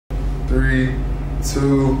3,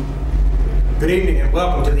 2. Good evening and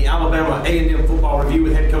welcome to the Alabama A&M Football Review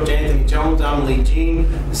with head coach Anthony Jones. I'm Lee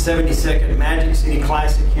Jean. The 72nd Magic City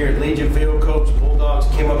Classic here at Legion Field. Coach, Bulldogs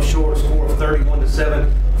came up short, score of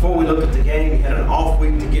 31-7. Before we look at the game, you had an off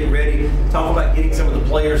week to get ready. Talk about getting some of the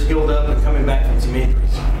players healed up and coming back from some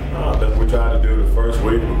injuries. That's what we tried to do the first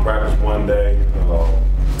week. We practiced one day.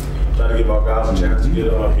 Try to give our guys a chance to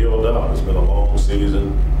get healed up. It's been a long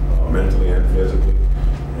season, mentally and physically.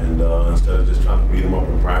 And instead of just trying to beat them up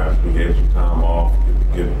in practice, we gave them some time off,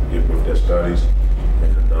 get with their studies,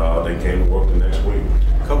 and they came to work the next week.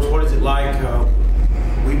 Coach, what is it like?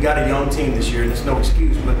 We've got a young team this year, and it's no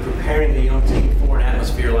excuse, but preparing a young team for an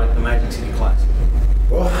atmosphere like the Magic City Classic.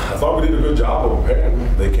 Well, I thought we did a good job of preparing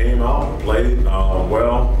them. They came out, played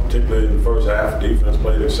well, particularly in the first half. Defense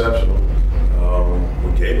played exceptional.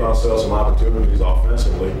 We gave ourselves some opportunities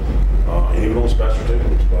offensively, even on special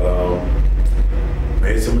teams. But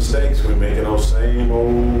made some mistakes. We're making those same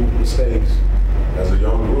old mistakes as a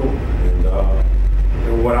young group.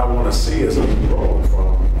 And what I want to see is us growing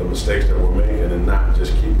from the mistakes that we're making and not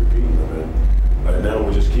just keep repeating them. And right now,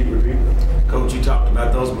 we just keep repeating them. Coach, you talked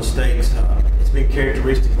about those mistakes. It's been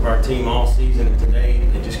characteristic of our team all season, and today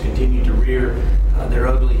they just continue to rear their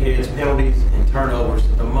ugly heads, penalties and turnovers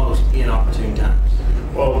at the most inopportune times.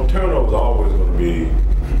 Well, turnover is always going to be,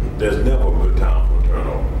 there's never a good time for a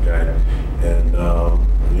turnover, okay? And,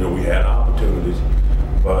 we had opportunities,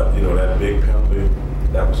 but, that big penalty,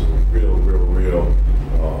 that was a real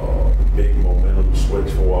big momentum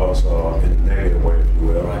switch for us in a negative way, if you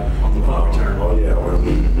will. Right, on the punt return. Oh, yeah.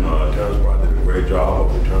 Terrence Brown did a great job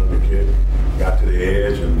of returning the kid, got to the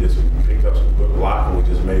edge and just picked up some good blocking. We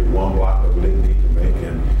just made one block that we didn't need to make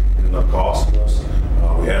and ended up costing us.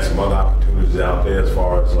 We had some other opportunities out there as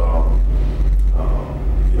far as,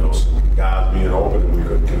 some guys being open and we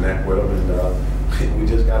couldn't connect with them. And we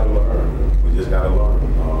just got to learn.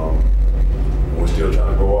 We're still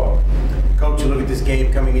trying to grow up. Coach, you look at this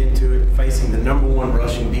game coming into it, facing the #1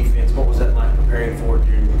 rushing defense. What was that like preparing for it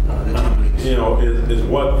during the 2 weeks? Is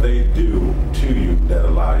what they do to you that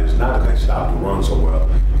allows you. It's not that they stop the run so well.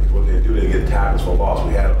 It's what they do. They get tackles for loss.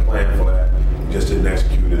 We had a plan for that. We just didn't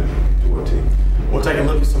execute it to a team. We'll take a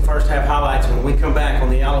look at some first half highlights when we come back on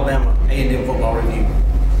the Alabama A&M Football Review.